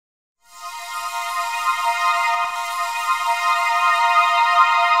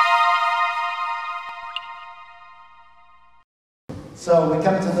So we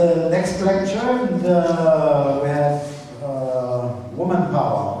come to the next lecture, and we have woman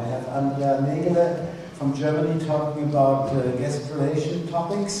power. We have Andrea Naegele from Germany talking about guest relation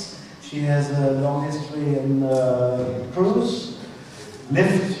topics. She has a long history in cruise,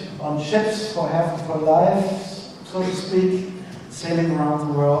 lived on ships for half of her life, so to speak, sailing around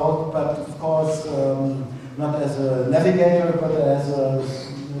the world, but of course not as a navigator, but as a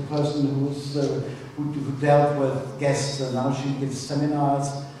person who dealt with guests, and now she gives seminars,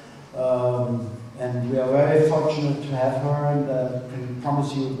 and we are very fortunate to have her, and I can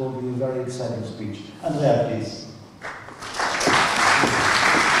promise you it will be a very exciting speech. Andrea, please.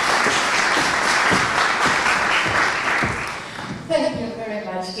 Thank you very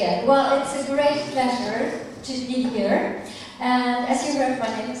much, Gerd. Well, it's a great pleasure to be here. And as you heard, my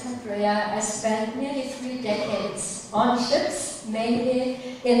name is Andrea. I spent nearly 3 decades on ships,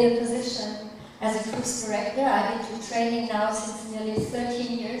 mainly in the position as a cruise director. I've been to training now since nearly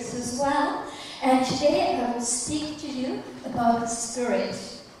 13 years as well. And today I will speak to you about the spirit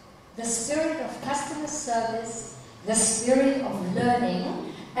of customer service, the spirit of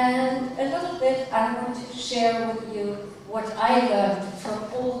learning, and a little bit I want to share with you what I learned from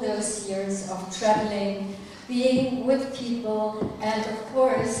all those years of traveling, being with people, and of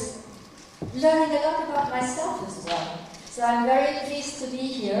course, learning a lot about myself as well. So I'm very pleased to be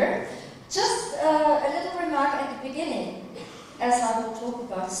here. Just a little remark at the beginning, as I will talk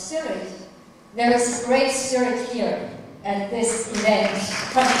about spirit. There is a great spirit here at this event.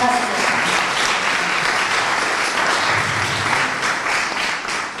 Fantastic.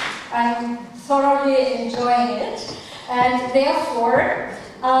 I'm thoroughly enjoying it, and therefore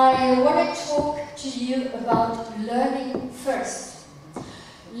I want to talk to you about learning first.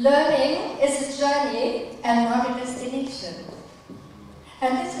 Learning is a journey and not a destination.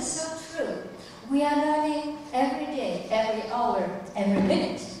 And this is so true. We are learning every day, every hour, every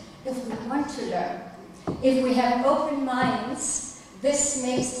minute, if we want to learn. If we have open minds, this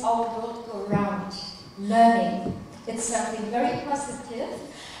makes our world go round. Learning. It's something very positive.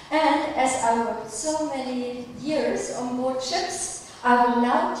 And as I worked so many years on board ships, I will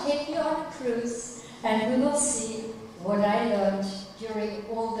now take you on a cruise, and we will see what I learned during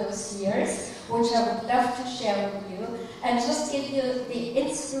all those years, which I would love to share with you, and just give you the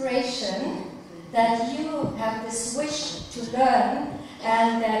inspiration that you have this wish to learn,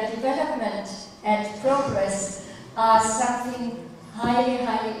 and that development and progress are something highly,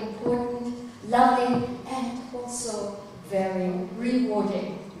 highly important, loving, and also very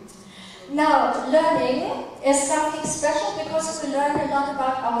rewarding. Now, learning is something special because we learn a lot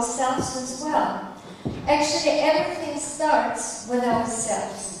about ourselves as well. Actually, everything starts with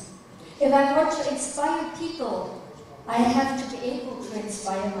ourselves. If I want to inspire people, I have to be able to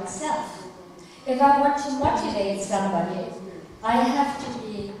inspire myself. If I want to motivate somebody, I have to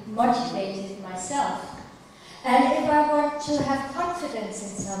be motivated myself. And if I want to have confidence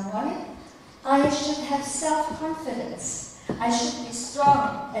in someone, I should have self-confidence. I should be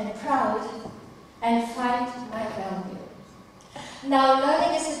strong and proud and find my value. Now,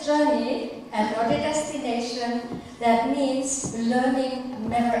 learning is a journey and not a destination. That means learning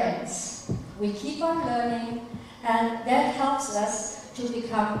never ends. We keep on learning, and that helps us to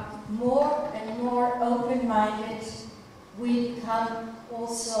become more and more open-minded. We become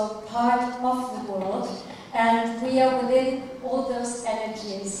also part of the world, and we are within all those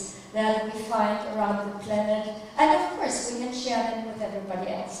energies that we find around the planet, and of course we can share them with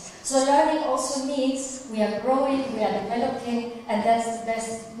everybody else. So learning also means we are growing, we are developing, and that's the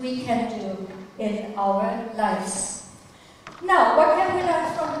best we can do in our lives. Now, what can we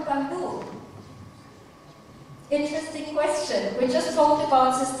learn from the bamboo? Interesting question. We just talked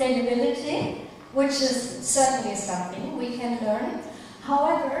about sustainability, which is certainly something we can learn.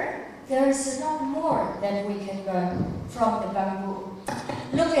 However, there is a lot more that we can learn from the bamboo.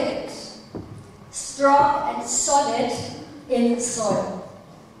 Look at it. Strong and solid in the soil.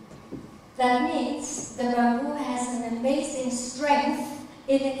 That means the bamboo has an amazing strength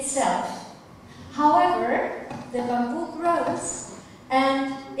in itself. However, the bamboo grows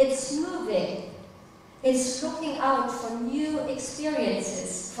and it's moving. It's looking out for new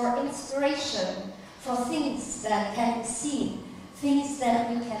experiences, for inspiration, for things that can be seen, things that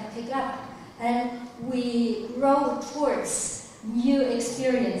we can pick up, and we grow towards new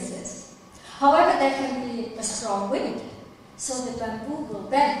experiences. However, there can be a strong wind, so the bamboo will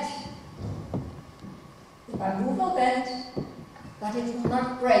bend. The bamboo will bend, but it will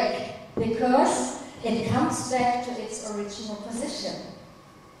not break, because it comes back to its original position.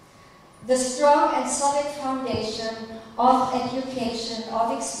 the strong and solid foundation of education,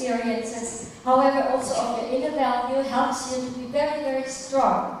 of experiences, however also of your inner value, helps you to be very, very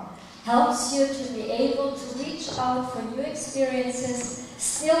strong, helps you to be able to reach out for new experiences,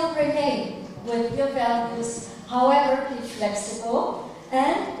 still remain with your values, however be flexible,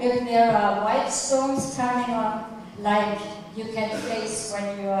 and if there are white storms coming on, like you can face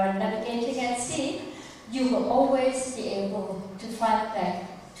when you are navigating at sea, you will always be able to find back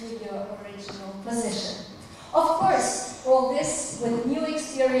to your original position. Of course, all this with new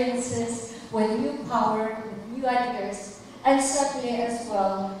experiences, with new power, with new ideas, and certainly as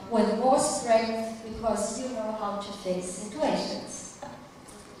well with more strength because you know how to face situations.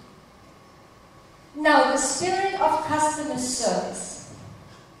 Now, the spirit of customer service.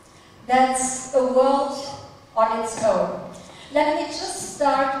 That's a world on its own. Let me just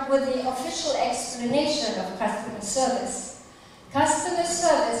start with the official explanation of customer service. Customer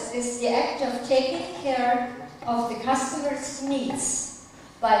service is the act of taking care of the customer's needs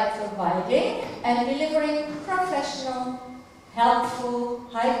by providing and delivering professional, helpful,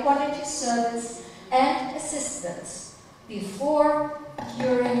 high-quality service and assistance before,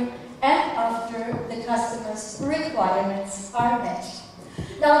 during, and after the customer's requirements are met.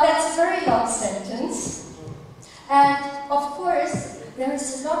 Now, that's a very long sentence, and of course, there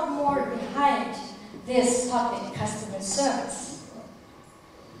is a lot more behind this topic, customer service.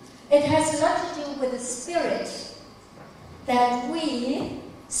 It has a lot to do with the spirit that we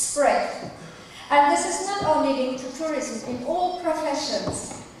spread. And this is not only linked to tourism, in all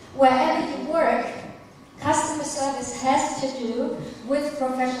professions, wherever you work, customer service has to do with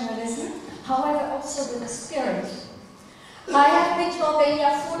professionalism, however also with the spirit. I have been to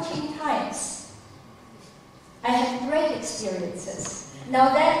Albania 14 times. I had great experiences.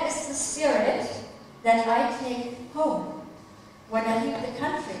 Now that is the spirit that I take home when I leave the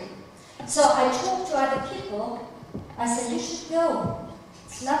country. So I talk to other people. I say, you should go.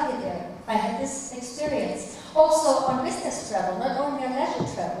 It's lovely there. I had this experience. Also on business travel, not only on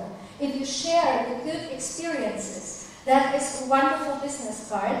leisure travel. If you share the good experiences, that is a wonderful business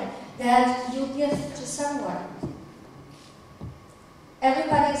card that you give to someone.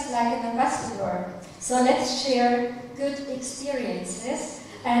 Everybody is like an ambassador. So let's share good experiences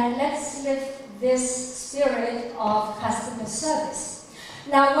and let's live this spirit of customer service.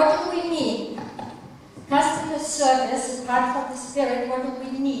 Now, what do we mean? Customer service, apart from the spirit, what do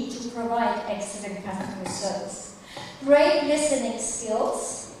we need to provide excellent customer service? Great listening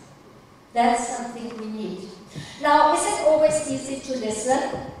skills, that's something we need. Now, is it always easy to listen?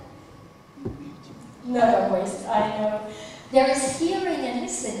 Not always, I know. There is hearing and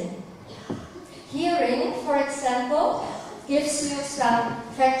listening. Hearing, for example, gives you some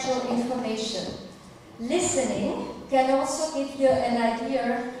factual information. Listening can also give you an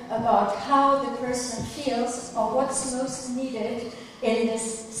idea about how the person feels or what's most needed in this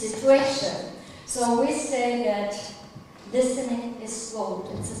situation. So we say that listening is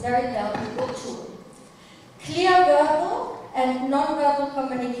gold. It's a very valuable tool. Clear verbal and non-verbal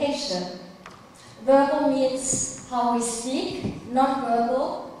communication. Verbal means how we speak,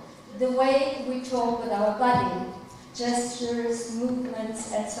 non-verbal, the way we talk with our body, gestures,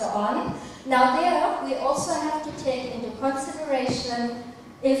 movements, and so on. Now there, we also have to take into consideration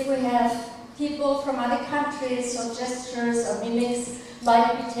if we have people from other countries, so gestures or mimics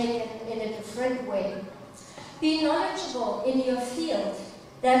might be taken in a different way. Be knowledgeable in your field.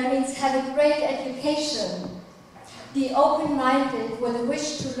 That means have a great education. Be open-minded with a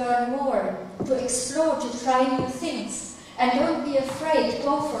wish to learn more, to explore, to try new things. And don't be afraid,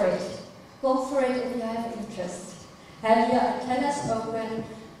 go for it. Go for it if you have interest. Have your antennas open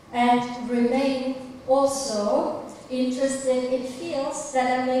and remain also interested in fields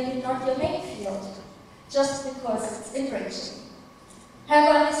that are maybe not your main field, just because it's enriching.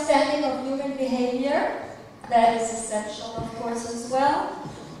 Have understanding of human behavior, that is essential, of course, as well.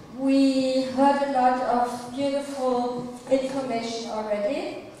 We heard a lot of beautiful information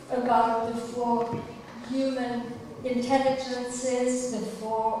already about the 4 human intelligences, the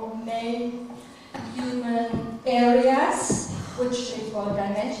 4 main human areas, which we call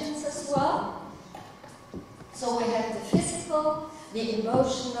dimensions as well. So we have the physical, the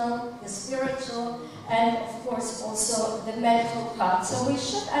emotional, the spiritual, and of course also the mental part. So we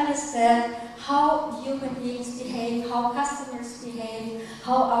should understand how human beings behave, how customers behave,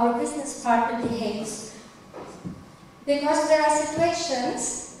 how our business partner behaves. Because there are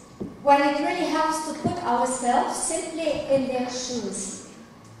situations when it really helps to put ourselves simply in their shoes.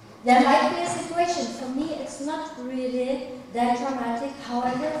 There might be a situation, for me it's not really that dramatic,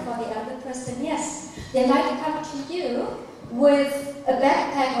 however for the other person, yes. They might come to you with a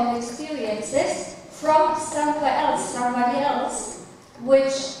backpack of experiences from somewhere else, somebody else,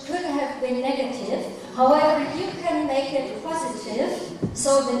 which could have been negative. However, you can make it positive,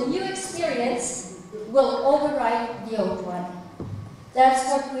 so the new experience will override the old one. That's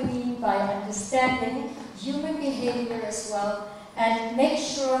what we mean by understanding human behavior as well, and make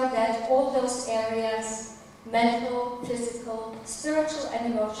sure that all those areas, mental, physical, spiritual,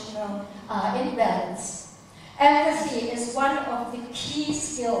 and emotional, are in balance. Empathy is one of the key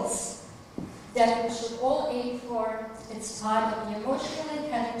skills that we should all aim for. It's part of the emotional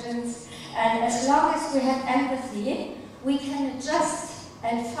intelligence, and as long as we have empathy, we can adjust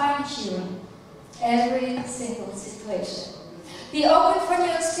and fine-tune every single situation. Be open for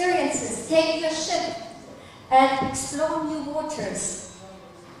new experiences. Take your ship and explore new waters.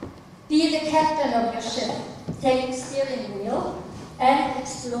 Be the captain of your ship. Take the steering wheel and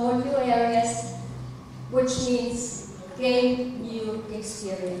explore new areas, which means gain new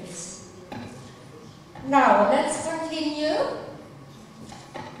experience. Now, let's continue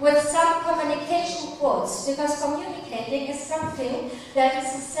with some communication quotes, because communicating is something that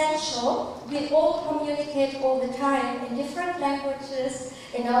is essential. We all communicate all the time in different languages,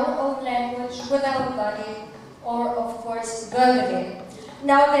 in our own language, with our body, or of course verbally.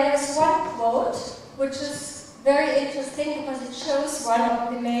 Now there is one quote which is very interesting because it shows one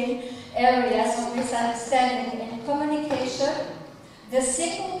of the main areas of misunderstanding in communication. The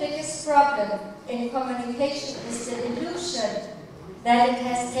single biggest problem in communication is the illusion that it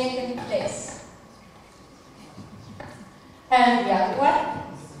has taken place. And the other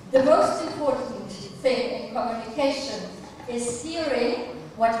one, the most important thing in communication is hearing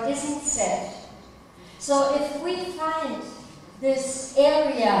what isn't said. So if we find this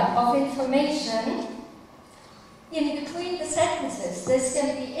area of information in between the sentences, this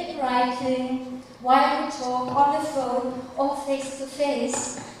can be in writing, while we talk, on the phone, or face to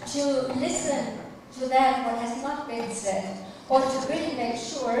face, to listen to that what has not been said, or to really make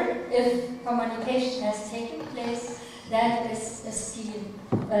sure if communication has taken place, that is a skill,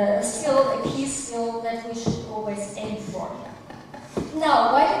 a key skill that we should always aim for.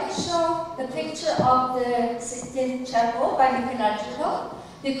 Now, why do we show the picture of the Sistine Chapel by Michelangelo?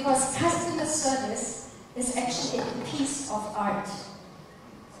 Because customer service is actually a piece of art.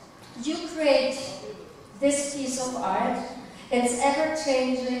 You create this piece of art, it's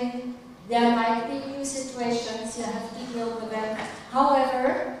ever-changing. There might be new situations, you have to deal with them.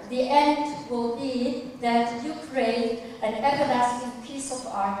 However, the end will be that you create an everlasting piece of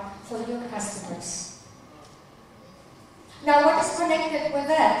art for your customers. Now, what is connected with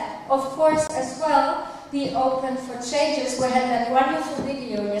that? Of course, as well, be open for changes. We had that wonderful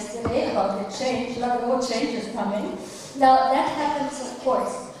video yesterday about the change, a lot of more changes coming. Now, that happens, of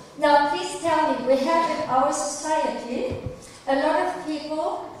course. Now, please tell me, we have in our society a lot of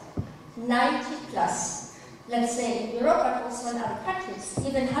people 90 plus, let's say in Europe, but also in other countries,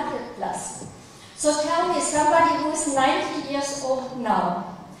 even 100 plus. So tell me, somebody who is 90 years old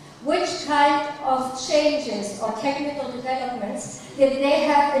now, which kind of changes or technical developments did they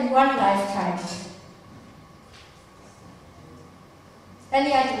have in one lifetime?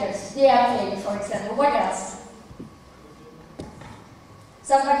 Any ideas? The airplane, for example. What else?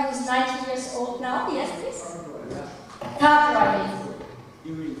 Somebody who's 90 years old now? Yes, please? Car driving.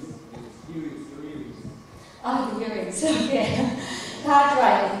 Oh, the earrings, okay. Car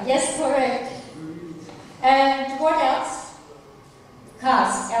driving, yes, correct. And what else?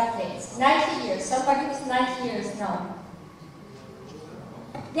 Cars, airplanes. 90 years, somebody who's 90 years now.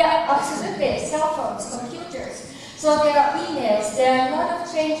 Yeah, absolutely. Cell phones, computers. So there are emails, there are a lot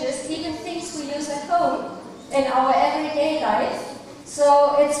of changes, even things we use at home in our everyday life.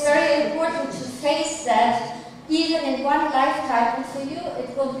 So it's very important to face that even in one lifetime, and for you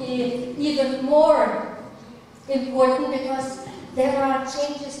it will be even more important because there are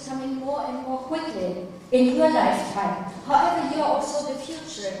changes coming more and more quickly in your lifetime. However, you are also the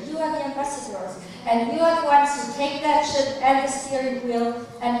future. You are the ambassadors, and you are the ones who take that ship and the steering wheel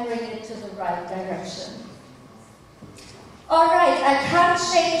and bring it to the right direction. All right, I can't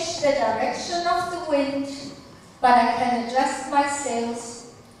change the direction of the wind, but I can adjust my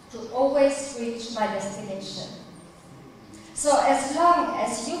sails to always reach my destination. So as long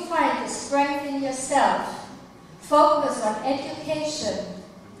as you find the strength in yourself, focus on education,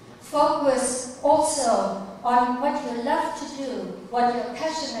 focus also on what you love to do, what you're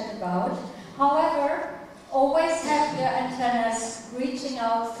passionate about. However, always have your antennas reaching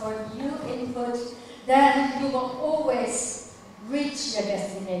out for new input, then you will always reach your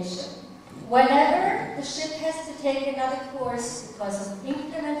destination. Whenever the ship has to take another course because of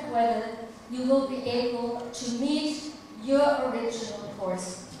inclement weather, you will be able to meet your original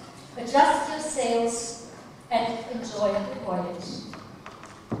course. Adjust your sails and enjoy the voyage.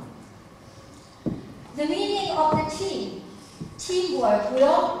 The meaning of the team. Teamwork. We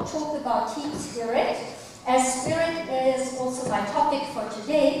all talk about team spirit, as spirit is also my topic for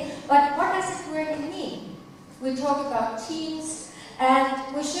today, but what does it really mean? We talk about teams,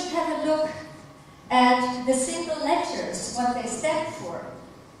 and we should have a look at the single letters, what they stand for.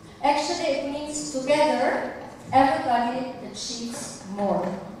 Actually, it means together, everybody achieves more.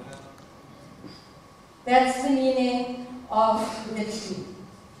 That's the meaning of the team.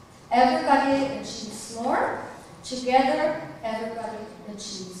 Everybody achieves more. Together, everybody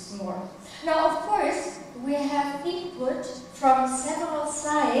achieves more. Now, of course, we have input from several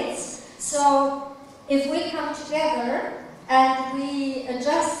sides. So, if we come together and we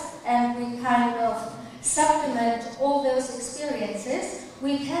adjust and we kind of supplement all those experiences,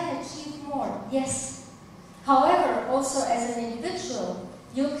 we can achieve more, yes. However, also as an individual,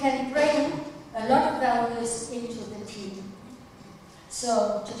 you can bring a lot of values into the team.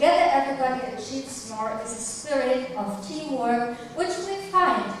 So, together everybody achieves more is a spirit of teamwork, which we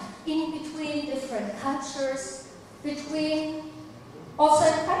find in between different cultures, between, also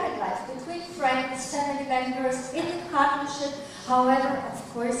in private life, between friends, family members, in partnership, however,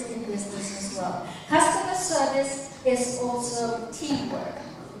 of course, in business as well. Customer service is also teamwork.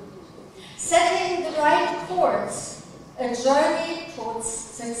 Setting the right course, a journey towards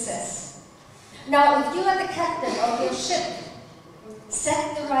success. Now, if you are the captain of your ship,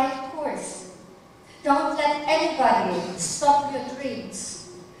 set the right course. Don't let anybody stop your dreams.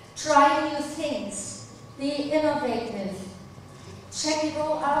 Try new things. Be innovative. Check it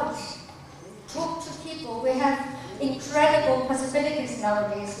all out. Talk to people. We have incredible possibilities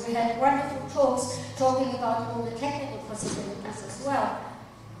nowadays. We had wonderful talks talking about all the technical possibilities as well.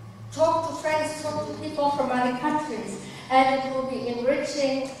 Talk to friends, talk to people from other countries, and it will be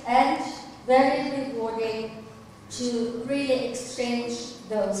enriching and very rewarding to really exchange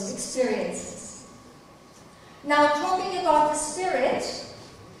those experiences. Now, talking about the spirit,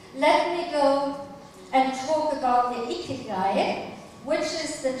 let me go and talk about the Ikigai, which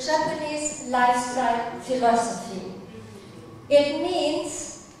is the Japanese lifestyle philosophy. It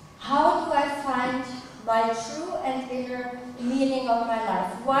means, how do I find my true and inner meaning of my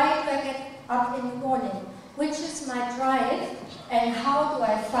life? Why do I get up in the morning? Which is my drive, and how do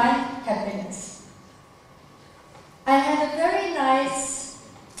I find happiness? I had a very nice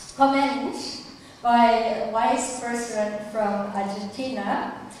comment by a wise person from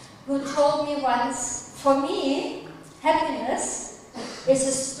Argentina who told me once, for me, happiness is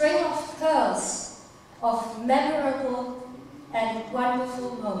a string of pearls of memorable and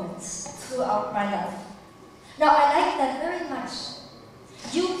wonderful moments throughout my life. Now, I like that very much.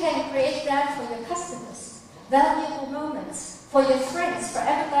 You can create that for your customers, valuable moments, for your friends, for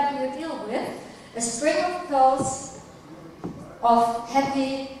everybody you deal with, a string of pearls of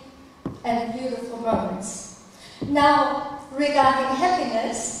happy and beautiful moments. Now, regarding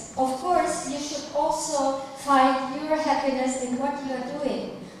happiness, of course, you should also find your happiness in what you are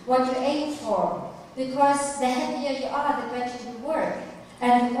doing, what you aim for, because the happier you are, the better you work,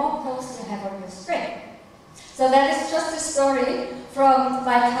 and the more pearls you have on your string. So that is just a story from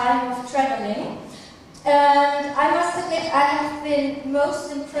my time of traveling. And I must admit, I have been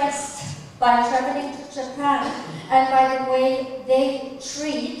most impressed by traveling to Japan and by the way they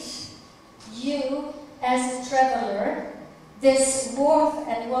treat you as a traveler, this warmth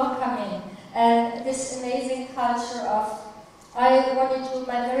and welcoming, and this amazing culture of, I want to do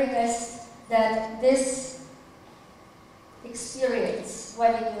my very best that this experience,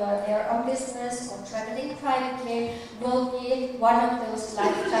 whether you are there on business or traveling privately, will be one of those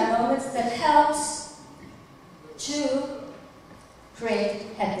lifetime moments that helps to create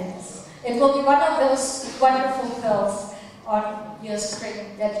happiness. It will be one of those wonderful pearls on your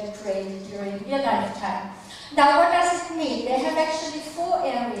string that you create during your lifetime. Now, what does it mean? They have actually 4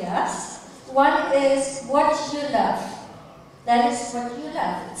 areas. One is what you love. That is what you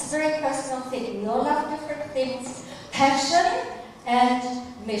love. It's a very personal thing. We all love different things. Passion and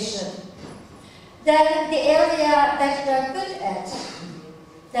mission. Then the area that you are good at,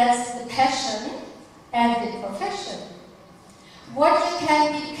 that's the passion and the profession. What you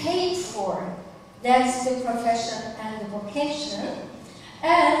can be paid for, that's the profession and the vocation.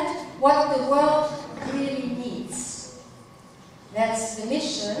 And what the world really needs, that's the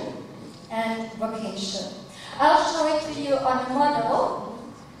mission and vocation. I'll show it to you on a model.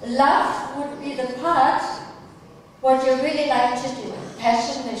 Love would be the part, what you really like to do,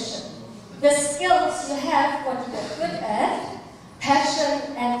 passion, mission. The skills you have, what you're good at,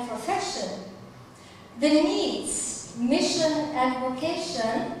 passion and profession. The needs, mission and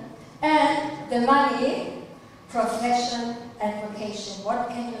vocation, and the money, profession and vocation. What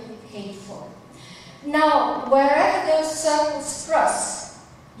can you be paid for? Now, wherever those circles cross,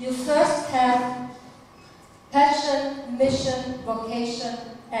 you first have passion, mission, vocation,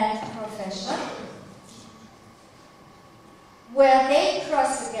 and profession. Where they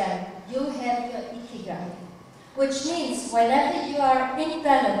cross again, you have your ikigai, which means whenever you are in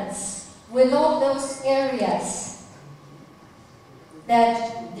balance with all those areas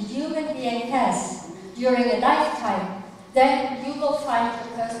that the human being has during a lifetime, then you will find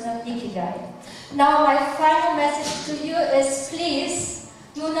your personal ikigai. Now, my final message to you is, please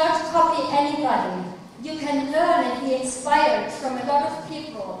do not copy anybody. You can learn and be inspired from a lot of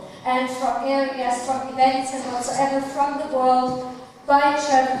people and from areas, from events and whatsoever from the world by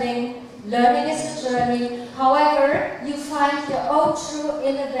traveling. Learning is a journey. However, you find your own true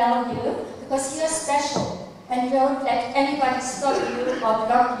inner value because you're special, and don't let anybody stop you or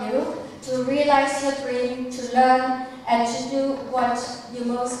block you to realize your dream, to learn, and to do what you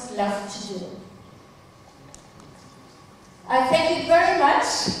most love to do. I thank you very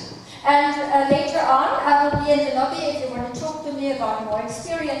much. And later on, I will be in the lobby if you want to talk to me about more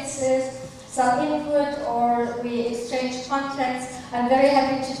experiences, some input, or we exchange contacts. I'm very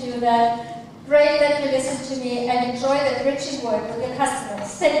happy to do that. Great that you listen to me and enjoy the enriching work with your customers.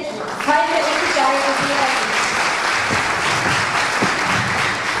 Thank you. Find your ikigai and be happy.